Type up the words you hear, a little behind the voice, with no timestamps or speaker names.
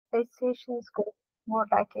this session is going to be more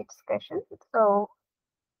like a discussion. So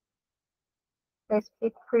let's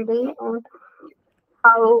speak freely on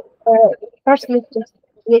how, first let's just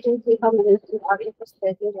get into how many of you are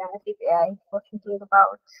interested in generative AI or thinking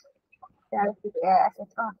about generative AI as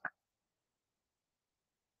a talk.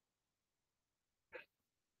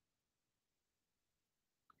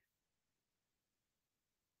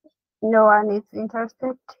 No one is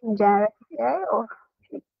interested in generative AI or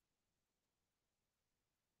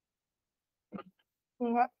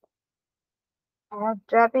yeah.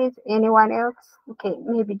 Javis, anyone else? Okay,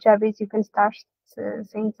 maybe Javis, you can start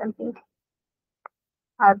saying something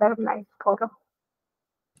other like Polo.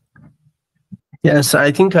 Yes,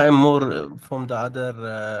 I think I'm more from the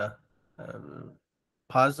other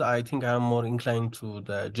paths. I think I'm more inclined to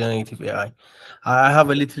the generative AI. I have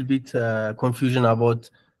a little bit confusion about.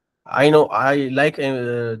 I know I like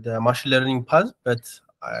the machine learning path, but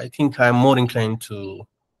I think I'm more inclined to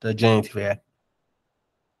the generative AI.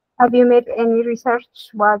 Have you made any research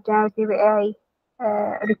what generative AI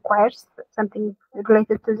requires, something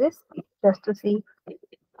related to this, just to see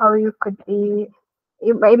how you could be,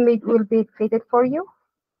 it will be fitted for you?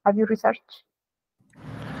 Have you researched?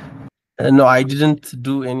 No, I didn't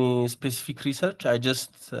do any specific research. I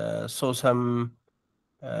just saw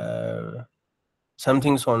uh, some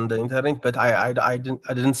things on the internet, but I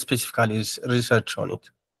didn't specifically research on it.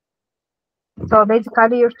 So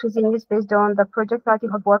basically, you're choosing this based on the project that you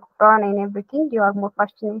have worked on and everything. You are more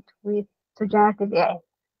passionate with to generative AI,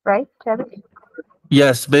 right, Javis?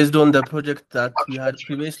 Yes, based on the project that we had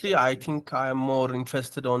previously, I think I'm more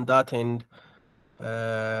interested on that. And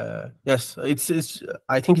yes, it's.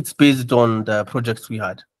 I think it's based on the projects we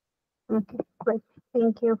had. Okay, great.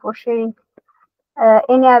 Thank you for sharing.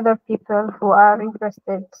 Any other people who are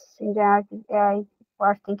interested in generative AI who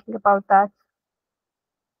are thinking about that?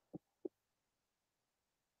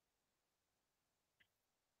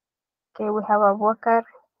 Okay, we have a worker.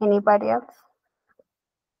 Anybody else?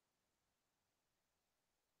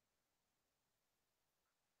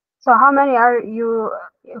 So how many are you?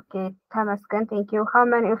 Okay, Thomas, thank you. How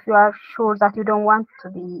many of you are sure that you don't want to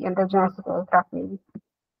be in the generative AI track? Maybe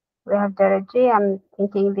we have Jared J. I'm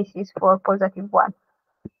thinking this is for positive one.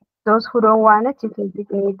 Those who don't want it, you can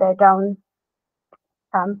give me the down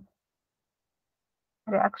thumb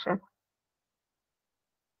reaction.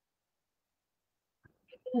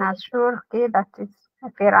 Not sure. Okay, that is a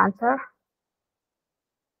fair answer.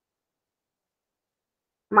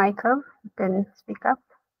 Michael, you can speak up.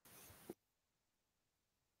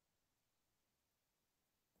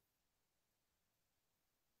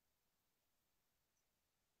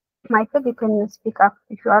 Michael, you can speak up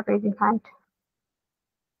if you are raising hand.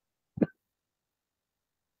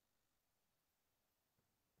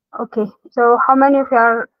 Okay, so how many of you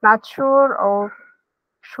are not sure or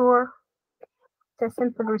sure? It's a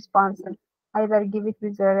simple response. Either give it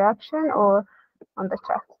with a reaction or on the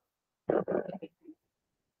chat.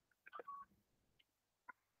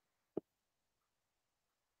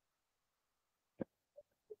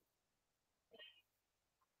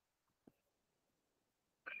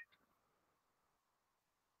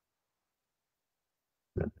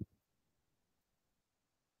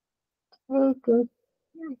 I think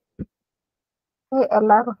a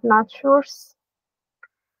lot of not sures.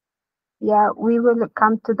 Yeah, we will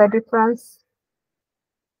come to the difference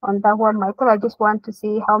on that one, Michael. I just want to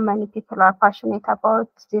see how many people are passionate about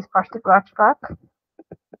this particular track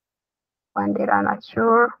when they are not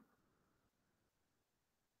sure.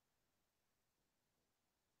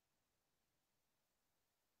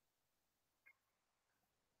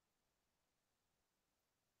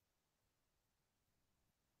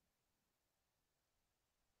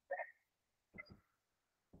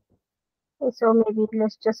 Okay, so maybe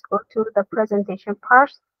let's just go to the presentation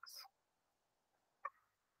part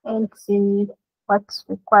and see what's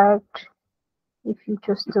required if you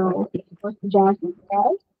choose to go to generative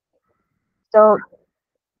AI. So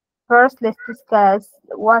first, let's discuss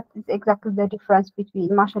what is exactly the difference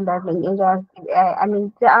between machine learning and generative AI. I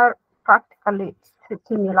mean, they are practically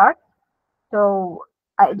similar. So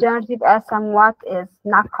generative AI somewhat is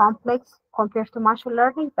not complex compared to machine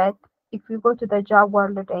learning, but if you go to the job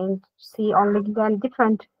world and see on LinkedIn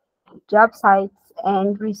different job sites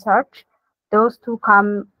and research, those two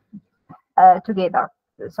come together.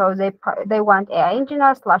 So they want AI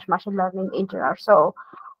engineer slash machine learning engineer. So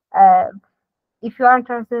uh, if you are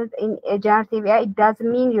interested in a generative AI, it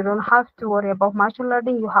doesn't mean you don't have to worry about machine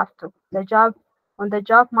learning. You have to. The job on the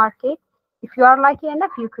job market, if you are lucky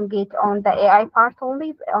enough, you can get on the AI part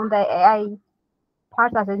only, on the AI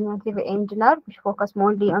part as a generative engineer, which focus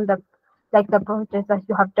mainly on the like the projects that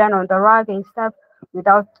you have done on the RAG and stuff.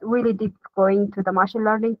 without really deep going to the machine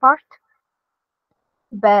learning part.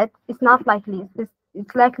 But it's not likely.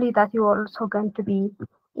 It's likely that you are also going to be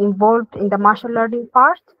involved in the machine learning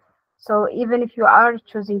part. So even if you are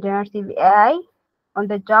choosing generative AI, on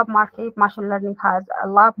the job market, machine learning has a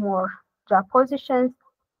lot more job positions,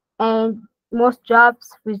 and most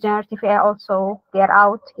jobs with generative AI also get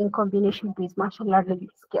out in combination with machine learning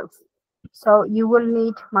skills. So you will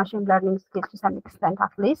need machine learning skills to some extent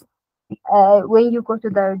at least. When you go to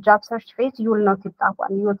the job search phase, you will notice that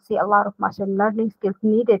one. You will see a lot of machine learning skills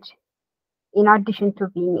needed in addition to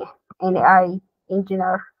being an AI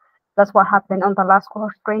engineer. That's what happened on the last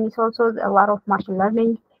cohort training. Also, a lot of machine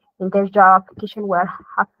learning in their job application were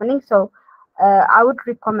happening. So I would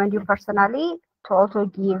recommend you personally to also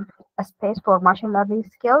give a space for machine learning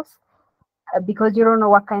skills because you don't know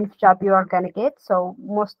what kind of job you are going to get. So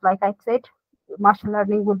most, like I said, machine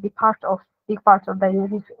learning will be big part of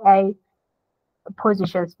the AI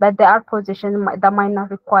positions, but there are positions that might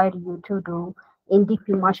not require you to do in deep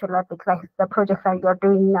machine learning, like the project that you're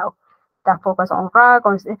doing now that focus on RAG.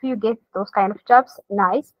 Or if you get those kind of jobs,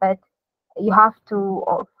 nice, but you have to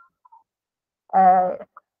uh,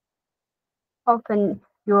 open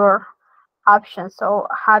your options. So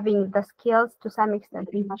having the skills to some extent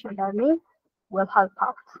in machine learning will help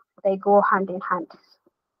out. They go hand in hand.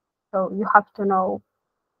 So you have to know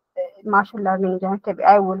machine learning, generative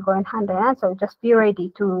AI will go in hand in hand. So just be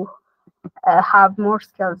ready to have more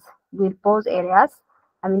skills with both areas.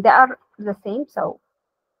 I mean, they are the same, so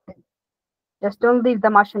just don't leave the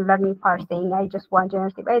machine learning part saying, I just want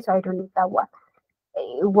generative AI, so I don't need that one.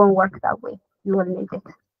 It won't work that way. You will need it.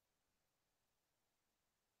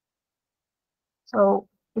 So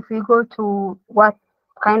if we go to what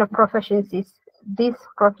kind of proficiencies, these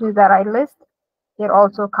proficiencies that I list, it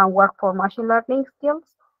also can work for machine learning skills.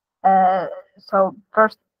 So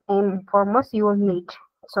first and foremost, you will need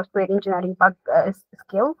software engineering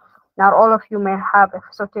skill. Now, all of you may have a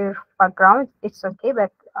software background. It's okay,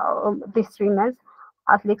 but these 3 months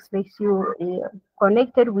at least makes you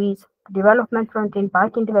connected with development, front-end,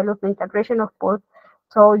 back-end development, integration of both.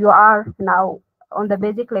 So you are now on the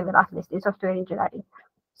basic level, at least in software engineering.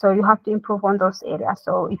 So you have to improve on those areas.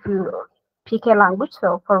 So if you pick a language,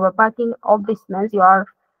 so for backend, all this means you are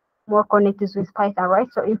more connected with Python, right?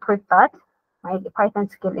 So improve that. My Python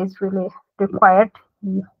skill is really required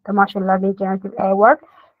in the machine learning generative AI work.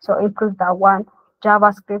 So improve that one.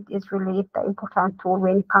 JavaScript is really the important tool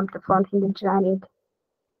when it comes to front-end engineering,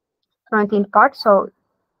 front-end part. So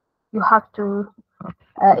you have to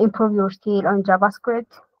improve your skill on JavaScript,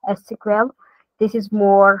 SQL. This is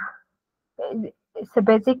more, it's a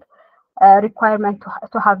basic requirement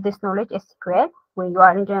to have this knowledge, SQL, when you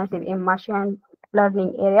are in generative in machine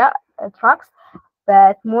learning area tracks.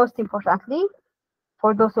 But most importantly,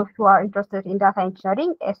 for those of you who are interested in data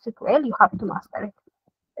engineering, SQL, you have to master it.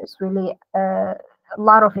 It's really a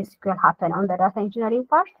lot of SQL happen on the data engineering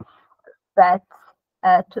part, but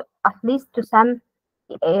to at least to some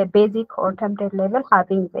basic or template level,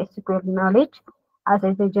 having the SQL knowledge as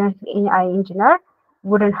a generative AI engineer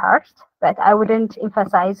wouldn't hurt, but I wouldn't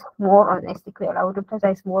emphasize more on SQL. I would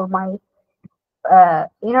emphasize more my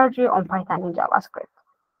energy on Python and JavaScript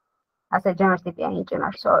as a generative AI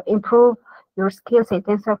engineer. So improve your skills in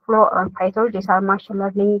TensorFlow or Python. These are machine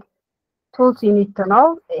learning tools you need to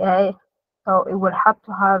know. So it will have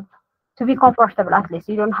to be comfortable at least.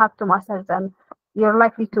 You don't have to master them. You're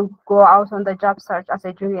likely to go out on the job search as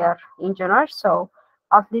a junior engineer. So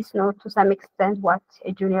at least know to some extent what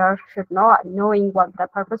a junior should know. Knowing what the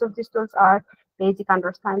purpose of these tools are, basic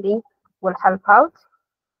understanding will help out.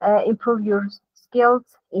 Improve your skills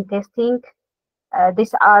in testing.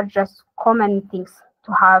 These are just common things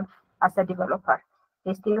to have as a developer.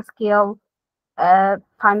 Testing skill,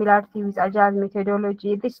 familiarity with agile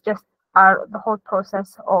methodology. This just are the whole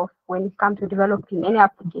process of when it comes to developing any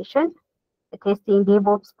application, the testing,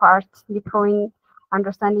 DevOps parts, deploying,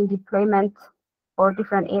 understanding deployment for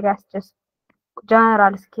different areas, just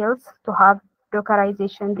general skills to have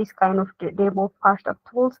Dockerization, this kind of DevOps part of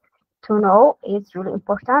tools to know is really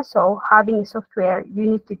important. So having software, you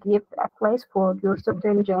need to give a place for your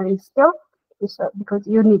software engineering skill because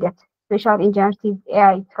you need it, especially in generative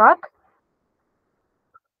AI track.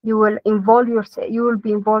 You will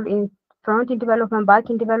be involved in front-end development,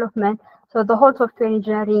 back-end development. So the whole software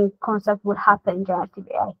engineering concept will happen in generative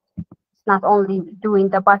AI. It's not only doing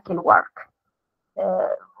the back-end work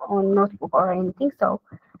on notebook or anything. So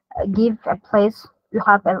give a place. You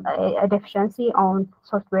have a deficiency on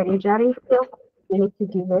software engineering skill. You need to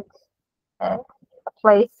give it a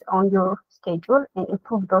place on your schedule and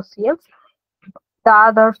improve those skills. The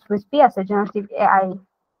others will be as a generative AI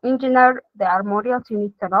engineer, there are modules you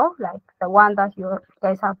need to know, like the one that you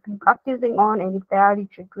guys have been practicing on, and if there are, you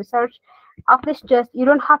should research. At least just, you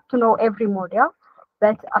don't have to know every module,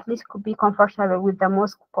 but at least could be comfortable with the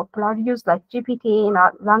most popular use, like GPT,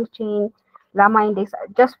 LangChain, Llama Index.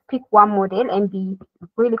 Just pick one model and be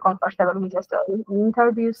really comfortable with just in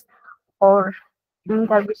interviews or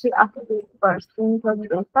interviews after the first interview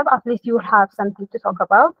and stuff. At least you will have something to talk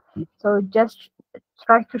about. So just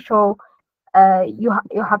try to show you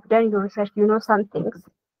have done your research, you know some things.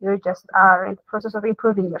 You just are in the process of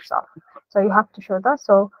improving yourself. So you have to show that.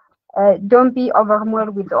 So don't be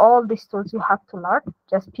overwhelmed with all these tools you have to learn.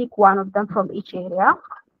 Just pick one of them from each area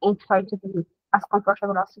and try to be as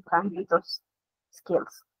comfortable as you can with those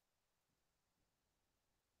skills.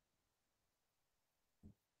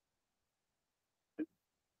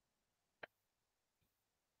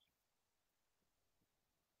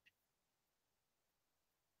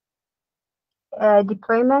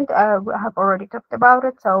 Deployment, we have already talked about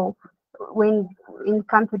it. So when it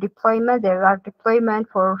comes to deployment, there are deployment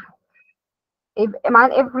for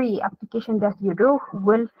every application that you do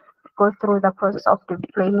will go through the process of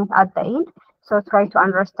deployment at the end. So try to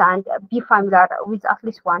understand, be familiar with at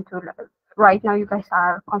least one tool. Right now, you guys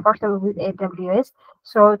are comfortable with AWS,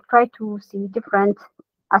 so try to see different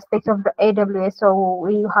aspects of the AWS. So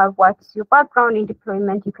when you have what's your background in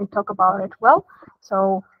deployment, you can talk about it well.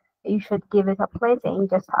 So you should give it a place and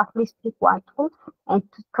just at least pick one tool and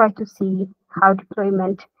to try to see how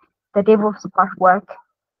deployment, the DevOps part work.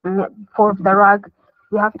 For the RAG,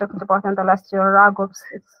 we have talked about in the last year, RAGOps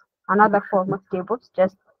is another form of DevOps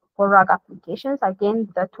just for RAG applications. Again,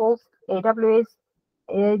 the tools, AWS,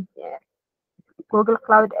 uh, Google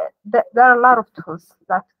Cloud, there are a lot of tools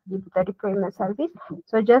that give the deployment service.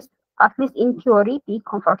 So just at least in theory, be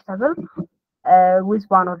comfortable with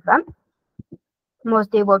one of them.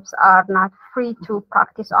 Most DevOps are not free to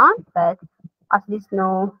practice on, but at least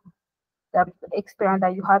know the experience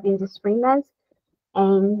that you have in these 3 months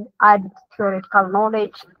and add theoretical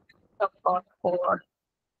knowledge, of course, for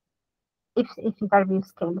if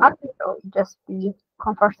interviews came up. So just be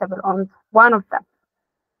comfortable on one of them.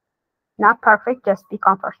 Not perfect, just be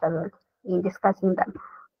comfortable in discussing them.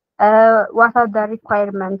 What are the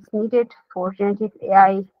requirements needed for generative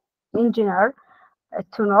AI engineer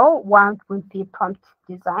to know? One would be prompt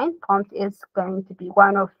design. Prompt is going to be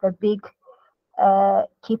one of the big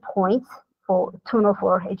key points to know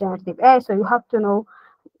for generative AI. So you have to know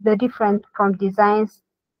the different prompt designs.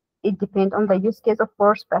 It depends on the use case, of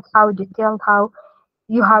course, but how detailed, how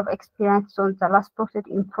you have experience on the last project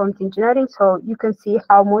in prompt engineering, so you can see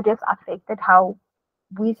how models affected how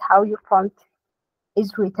your prompt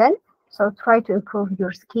is written. So try to improve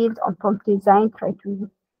your skills on prompt design. Try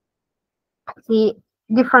to see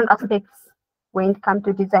different aspects when it comes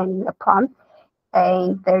to designing a prompt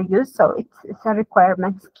and their use. So it's a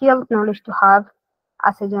requirement, skill, knowledge to have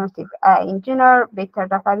as a generative engineer, better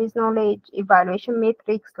database knowledge, evaluation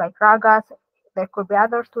metrics like RAGAS. There could be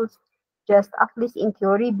other tools. Just at least in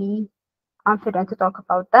theory, be confident to talk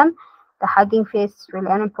about them. The Hugging Face is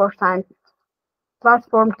really an important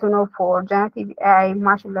platform to know for generative AI,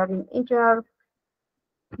 machine learning engineer,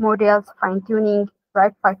 models, fine-tuning,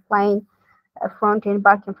 right pipeline, front end,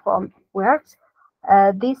 back end from works.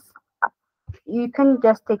 This you can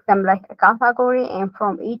just take them like a category, and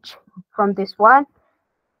from this one,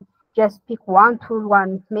 just pick one tool,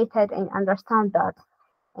 one method, and understand that.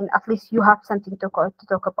 And at least you have something to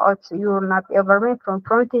talk about, so you will not be overwhelmed from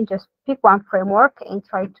front end. Just pick one framework and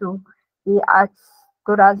try to be as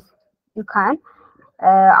good as you can,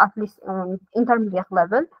 at least on intermediate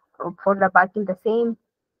level. For the backend, the same.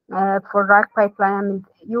 For RAG pipeline, I mean,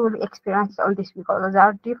 you will experience on this because there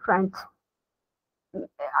are different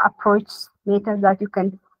approach methods that you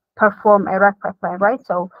can perform a RAG pipeline, right?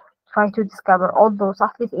 So try to discover all those.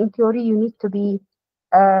 At least in theory, you need to be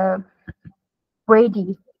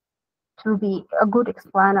ready to be a good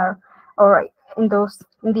explainer or in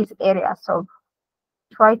these areas. So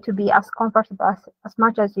try to be as comfortable as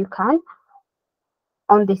much as you can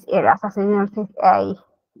on these areas as an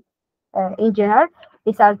engineer.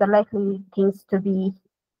 These are the likely things to be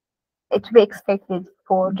expected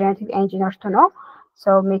for generative engineers to know.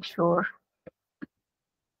 So make sure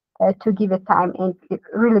to give it time and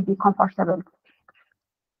really be comfortable.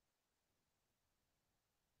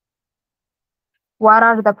 What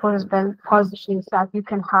are the possible positions that you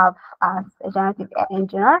can have as a generative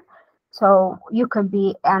engineer? So you can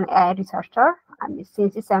be an AI researcher, and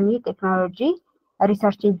since it's a new technology,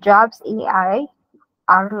 researching jobs in AI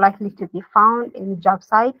are likely to be found in job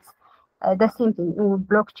sites. The same thing in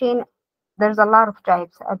blockchain. there's a lot of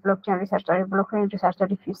types, a blockchain researcher,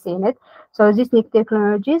 if you've seen it. So these new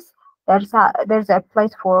technologies, there's a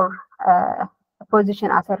place for a position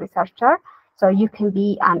as a researcher. So you can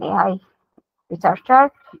be an AI researcher,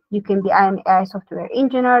 you can be an AI software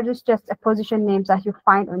engineer. This is just a position names that you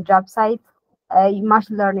find on job sites.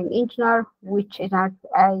 Machine learning engineer, which is not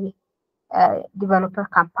a developer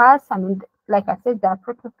campus. I mean, like I said, they're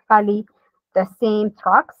practically the same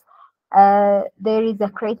tracks. There is a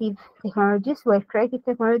creative technologies where creative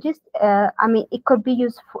technologies, I mean, it could be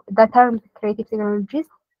used for the term creative technologies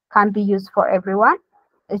can be used for everyone.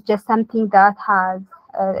 It's just something that has,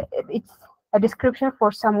 it's a description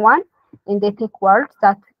for someone in the tech world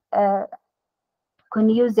that can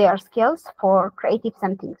use their skills for creative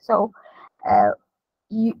something. So uh,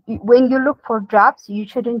 when you look for jobs, you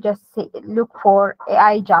shouldn't just look for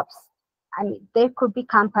AI jobs. I mean, there could be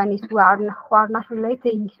companies who are not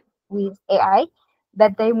relating with AI,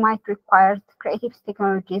 but they might require creative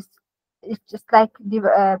technologies. It's just like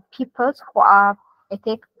the people who are a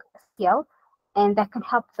tech skill, and that can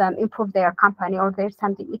help them improve their company or their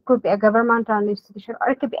something. It could be a governmental institution,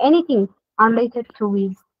 or it could be anything unrelated to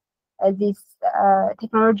with this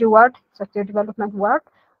technology world, software development world,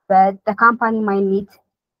 but the company might need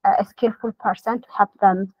a skillful person to help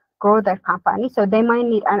them grow their company. So they might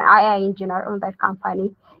need an AI engineer on their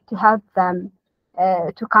company to help them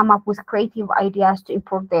to come up with creative ideas to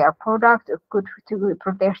improve their product, or good to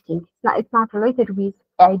improve their thing. It's not related with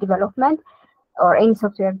AI development or any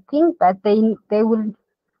software thing, but they will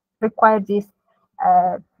require these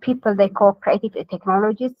people they call creative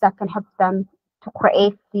technologies that can help them to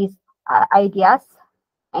create these ideas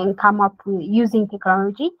and come up with using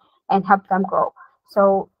technology and help them grow.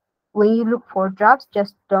 So when you look for jobs,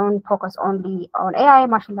 just don't focus only on AI,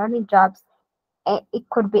 machine learning jobs. It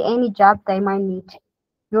could be any job they might need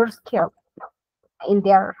your skill in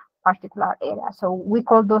their particular area. So we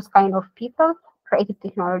call those kind of people creative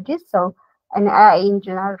technologies. So an AI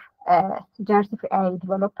engineer, generative AI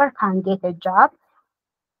developer can get a job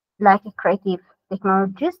like a creative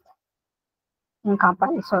technologist in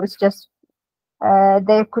company. So it's just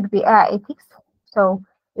there could be AI ethics. So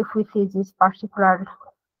if we see this particular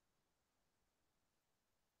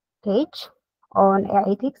page on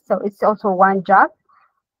AI ethics, so it's also one job.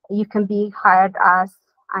 You can be hired as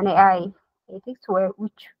an AI ethics,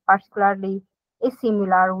 which particularly is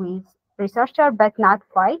similar with researcher, but not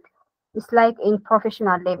quite. It's like in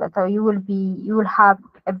professional level. So you will have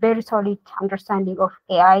a very solid understanding of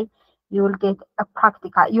AI. You will get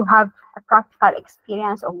you have a practical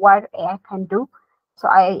experience of what AI can do. So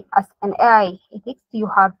as an AI ethics, you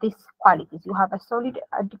have these qualities. You have a solid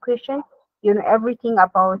education. You know everything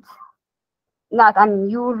about, not, I mean,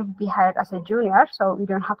 you will be hired as a junior, so you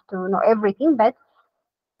don't have to know everything, but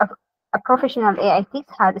a, a professional AI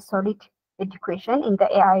ethics has a solid education in the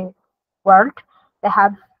AI world. They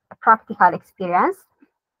have a practical experience.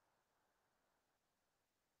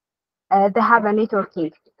 They have a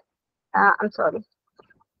networking. I'm sorry.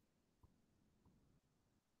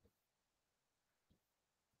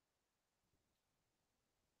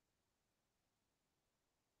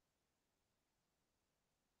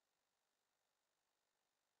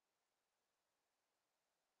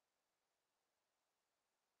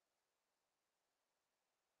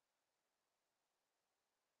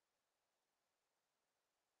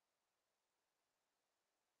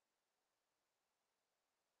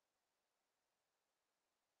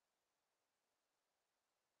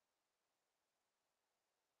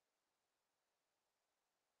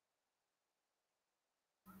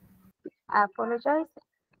 I apologize.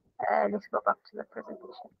 Let's go back to the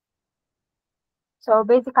presentation. So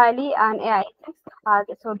basically, an AI ethics has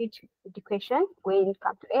a solid education. When it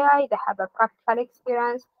comes to AI, they have a practical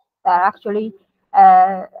experience. They are actually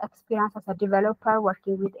experience as a developer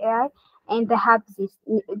working with AI, and they have this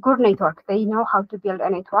good network. They know how to build a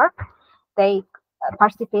network. They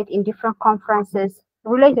participate in different conferences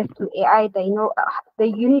related to AI. They know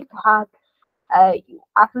you need to have uh,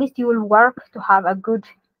 at least you will work to have a good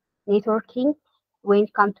networking when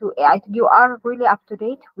it comes to AI. You are really up to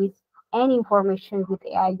date with any information with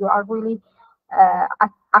AI. You are really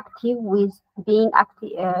active with being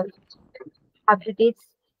active, up to date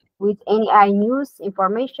with any AI news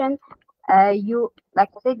information. You, like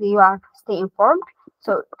I said, you are stay informed.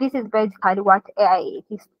 So this is basically what AI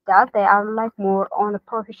ethics does. They are like more on a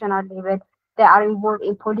professional level. They are involved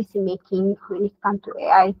in policy making when it comes to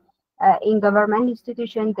AI. In government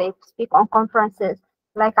institutions, they speak on conferences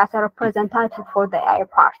like as a representative for the AI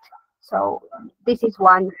part. So this is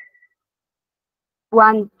one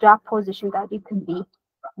job position that you can be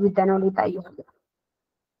with the knowledge that you have,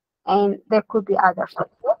 and there could be others.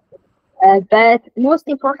 But most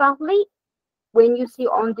importantly, when you see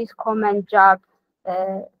on this common job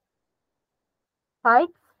uh,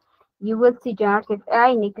 sites, you will see generative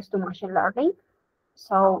AI next to machine learning.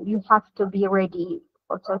 So you have to be ready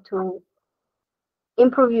also to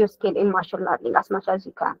improve your skill in machine learning as much as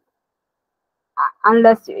you can.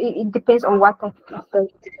 Unless it depends on what type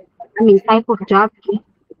of job,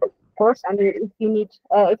 of course. I mean, if you need,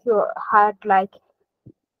 if you had like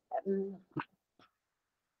um,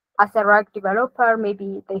 as a RAG developer,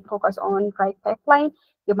 maybe they focus on RAG pipeline.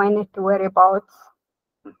 You might need to worry about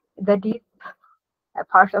the deep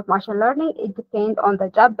part of machine learning. It depends on the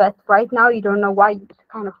job, but right now you don't know what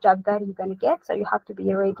kind of job that you're gonna get, so you have to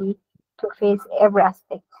be ready to face every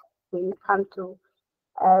aspect when you come to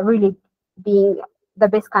really being the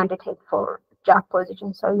best candidate for job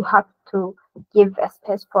position. So you have to give a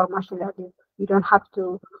space for machine learning. You don't have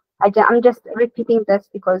to. I'm just repeating this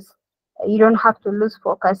because you don't have to lose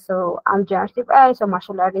focus. So I'm generative AI, so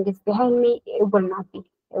machine learning is behind me. It will not be.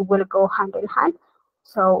 It will go hand in hand.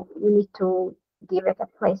 So you need to give it a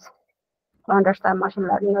place to understand machine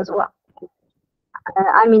learning as well.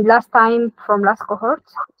 I mean, last time from last cohort,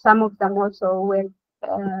 some of them also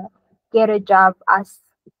will get a job as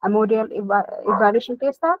a model evaluation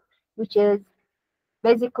tester, which is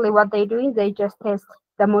basically what they do is they just test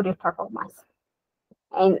the model performance,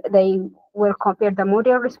 and they will compare the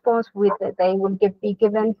model response with they will be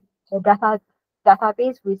given a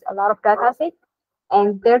database with a lot of data set,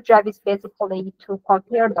 and their job is basically to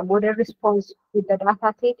compare the model response with the data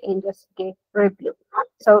set and just get review.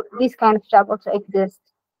 So this kind of job also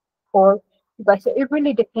exists for you guys. So it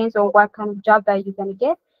really depends on what kind of job that you're gonna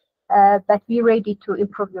get, but be ready to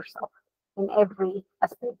improve yourself in every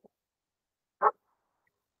aspect.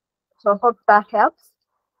 So hope that helps.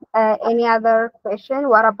 Any other question?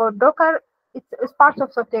 What about Docker? It's part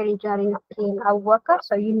of software engineering team I work at,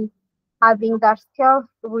 so you having that skill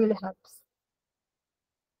really helps.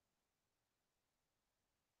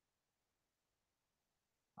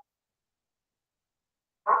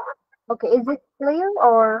 Okay, is it clear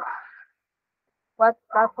or what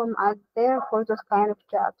platform are there for those kind of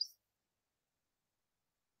jobs?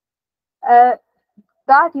 Uh,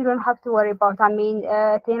 that you don't have to worry about. I mean,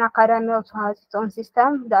 Teen Academy also has its own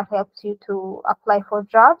system that helps you to apply for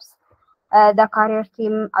jobs. The career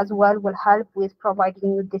team as well will help with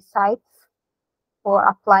providing you the sites for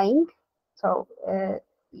applying. So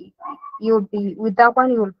you'll be with that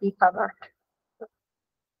one, you'll be covered.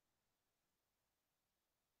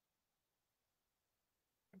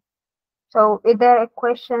 So is there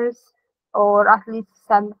questions or at least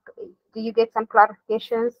some, do you get some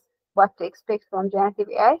clarifications what to expect from generative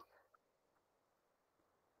AI?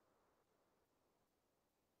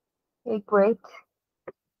 Okay, great.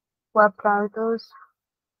 What are those?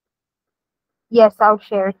 Yes, I'll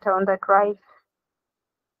share it on the drive.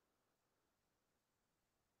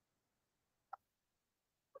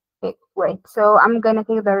 Okay, great. So I'm gonna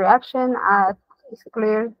take the reaction. It's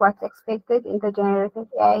clear what's expected in the generative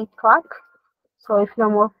AI track. So if no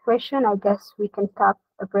more question, I guess we can start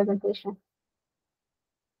the presentation.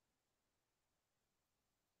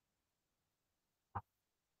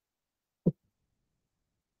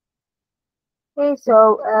 Okay,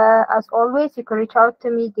 so as always, you can reach out to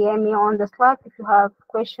me, DM me on the Slack if you have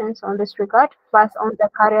questions on this regard, plus on the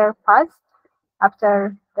career path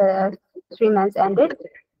after the 3 months ended.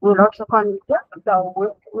 We'll also connect, so we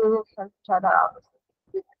will help each other out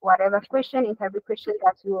with whatever question, interview question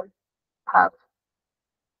that you will have.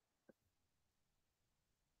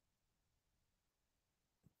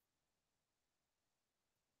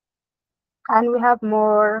 And we have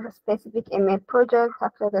more specific email projects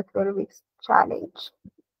after the 12 weeks challenge.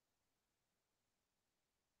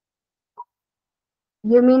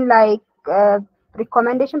 You mean like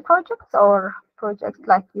recommendation projects or projects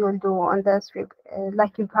like you will do on the street,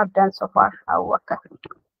 like you have done so far, our work?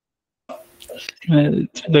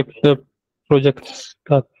 The projects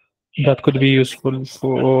that could be useful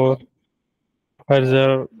for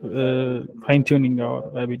further fine-tuning our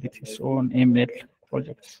abilities on email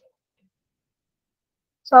projects.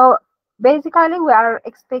 So basically, we are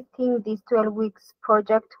expecting this 12 weeks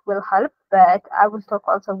project will help, but I will talk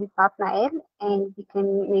also with Nathnael and we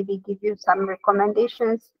can maybe give you some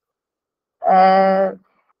recommendations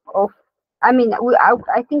of, I mean,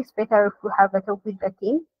 I think it's better if we have a talk with the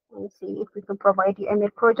team and see if we can provide you email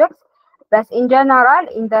projects. But in general,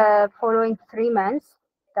 in the following 3 months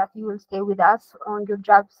that you will stay with us on your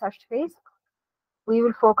job search phase, we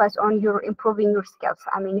will focus on your improving your skills.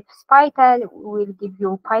 I mean, if it's Python, we will give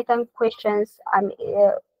you Python questions, and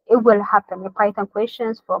it will happen. Python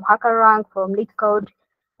questions from HackerRank, from LeetCode,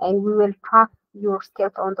 and we will your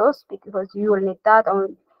skills on those, because you will need that.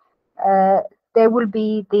 On there will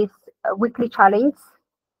be this weekly challenge,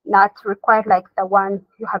 not required like the one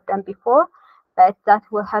you have done before, but that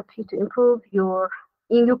will help you to improve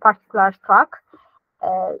in your particular track.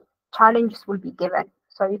 Challenges will be given,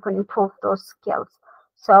 so you can improve those skills.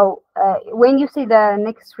 So when you see the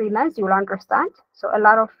next 3 months, you will understand. So a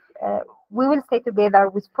lot of we will stay together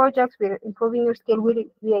with projects. We're improving your skill. We're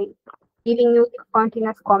giving you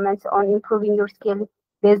continuous comments on improving your skill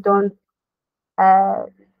based on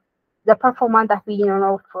the performance that we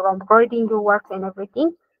know from grading your work and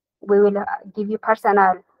everything. We will give you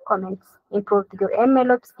personal comments, improve your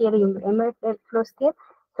MLOps skill, your ML flow skill.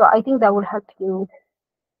 So I think that will help you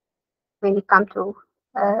when it comes to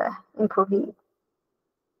improving.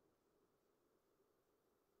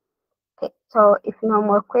 Okay, so if no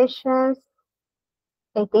more questions,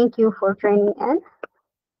 I thank you for joining in.